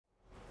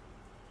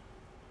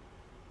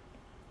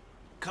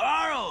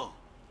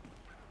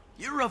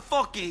You're a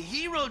fucking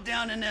hero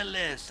down in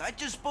LS. I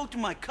just spoke to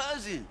my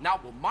cousin.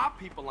 Not with my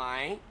people,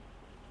 I ain't.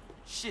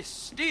 Shit's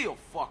still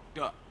fucked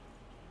up.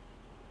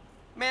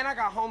 Man, I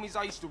got homies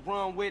I used to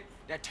run with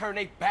that turned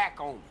their back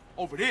on me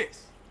over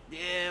this.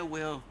 Yeah,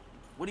 well,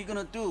 what are you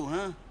gonna do,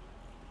 huh?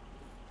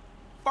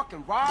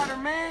 Fucking Ryder,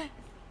 man.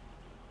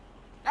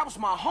 That was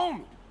my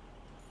homie.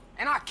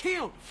 And I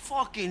killed him.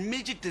 Fucking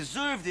midget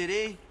deserved it,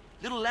 eh?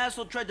 Little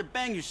asshole tried to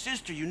bang your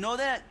sister, you know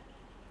that?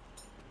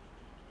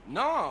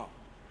 No.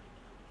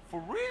 For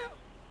real?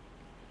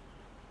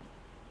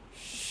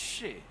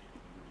 Shit.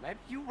 Maybe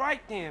you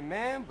right then,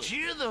 man, but...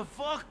 Cheer the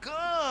fuck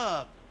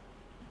up!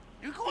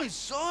 You're going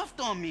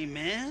soft on me,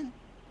 man.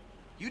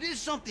 You did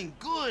something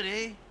good,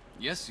 eh?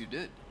 Yes, you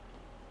did.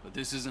 But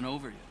this isn't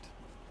over yet.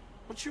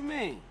 What you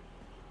mean?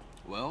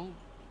 Well,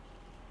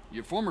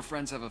 your former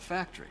friends have a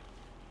factory.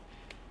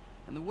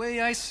 And the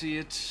way I see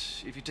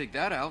it, if you take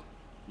that out,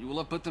 you will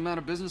have put them out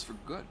of business for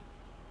good.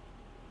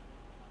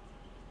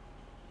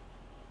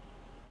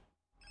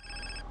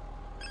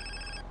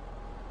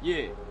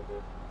 Yeah.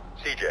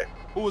 CJ.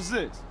 Who is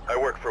this? I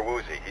work for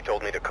Woozie. He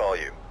told me to call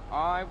you.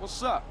 Alright,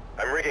 what's up?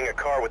 I'm rigging a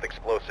car with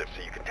explosives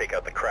so you can take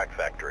out the crack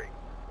factory.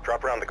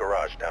 Drop around the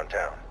garage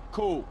downtown.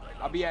 Cool.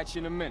 I'll be at you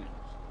in a minute.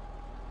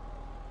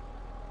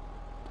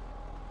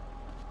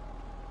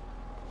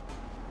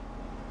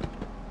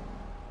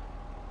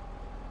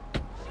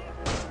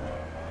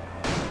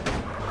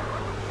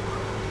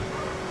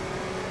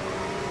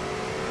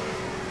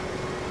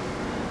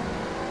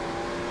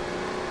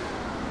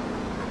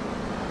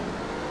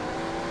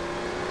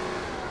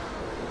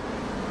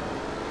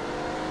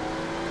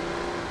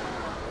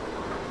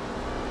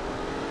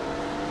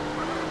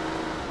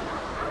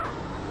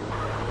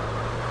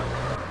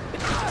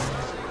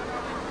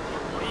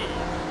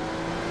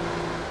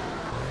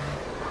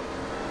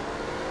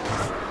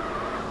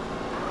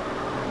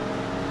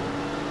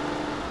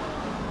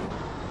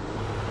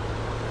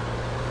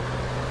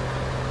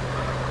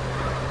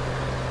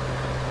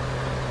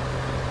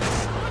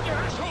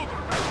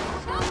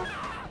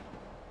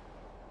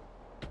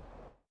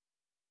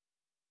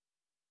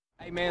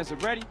 Hey man, is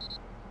it ready?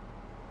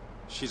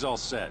 She's all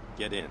set.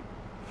 Get in.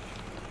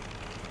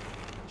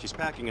 She's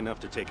packing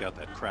enough to take out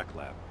that crack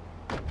lab.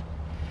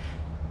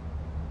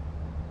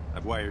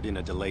 I've wired in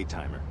a delay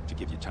timer to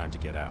give you time to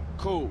get out.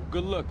 Cool,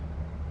 good looking.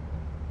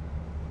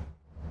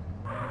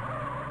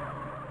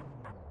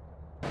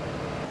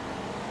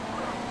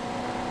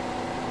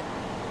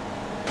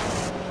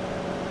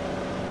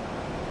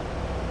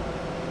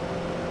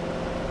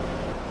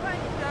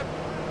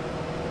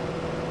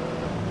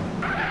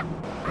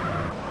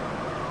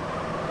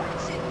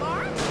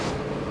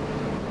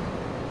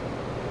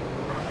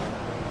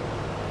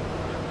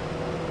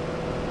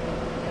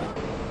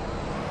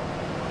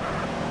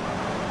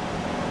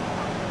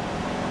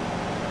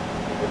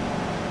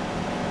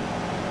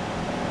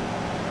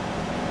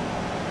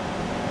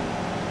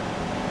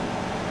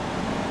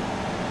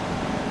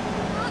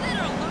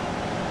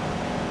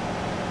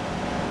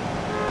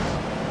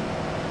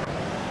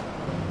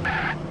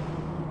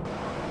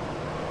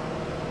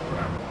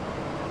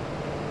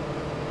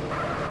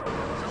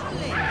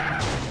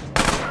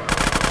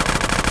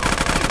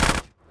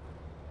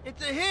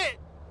 It's a hit!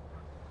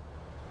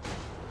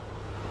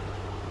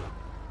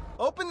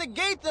 Open the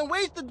gates and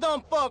waste the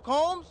dumb fuck,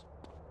 Holmes!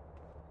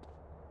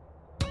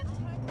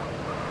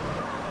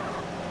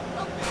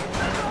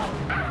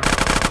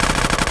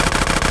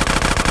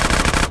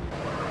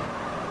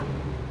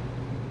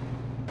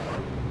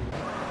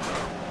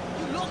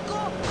 You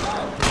loco?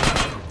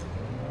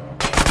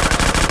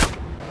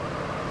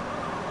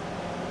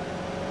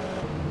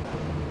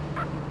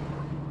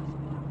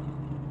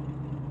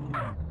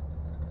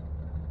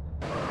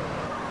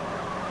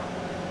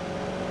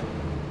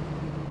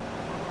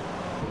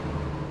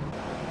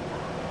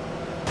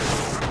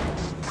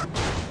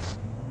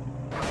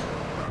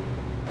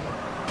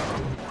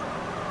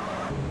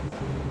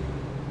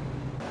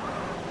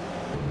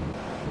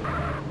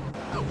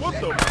 What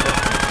the fuck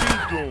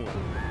is he doing?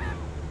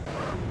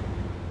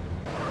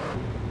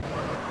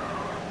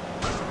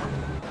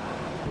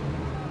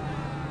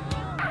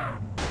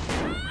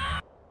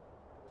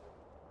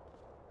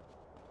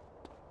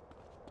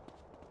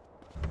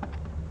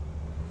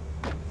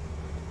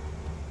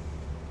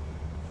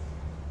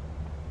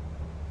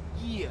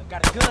 Yeah,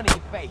 got a gun in your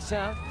face,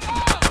 huh?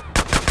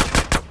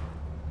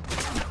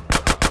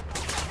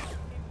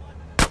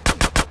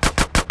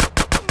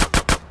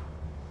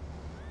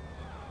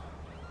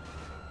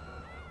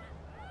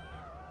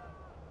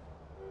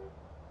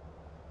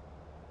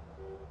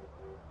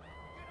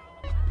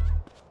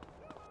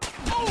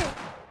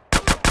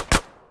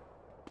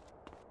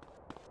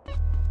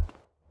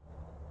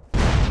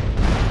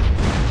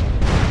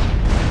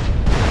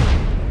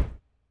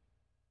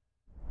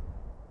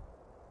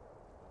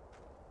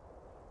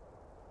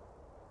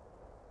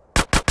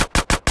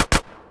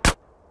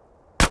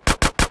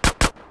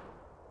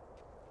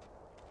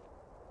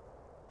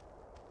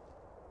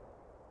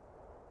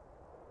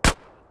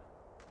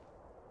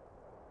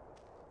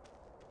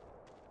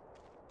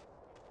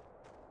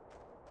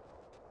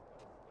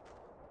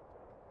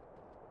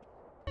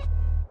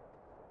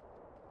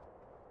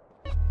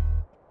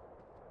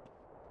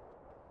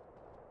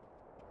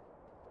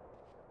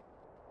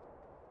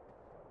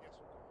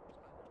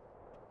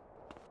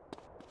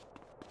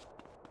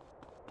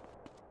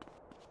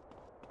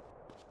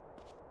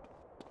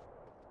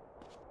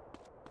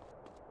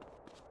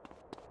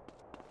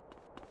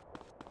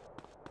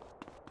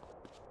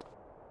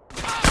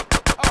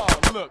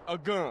 Look, a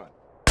gun.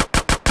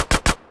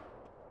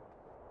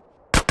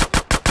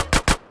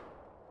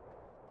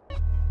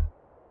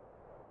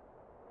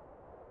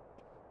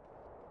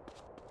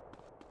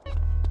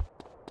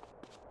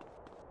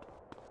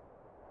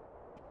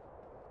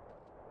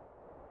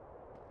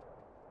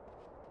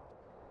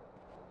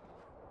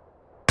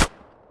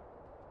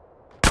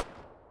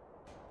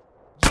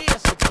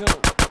 Yes, a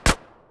gun.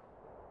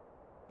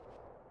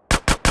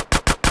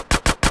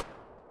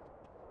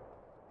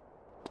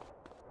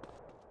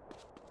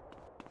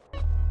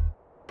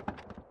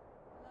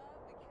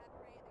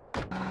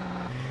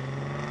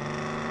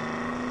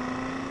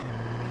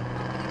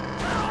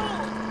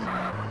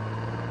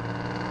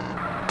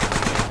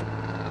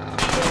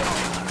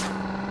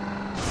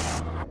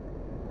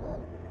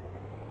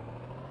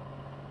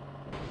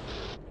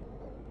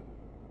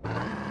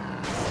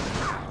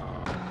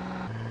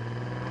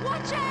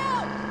 Watch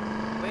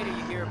out! Wait till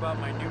you hear about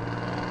my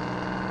new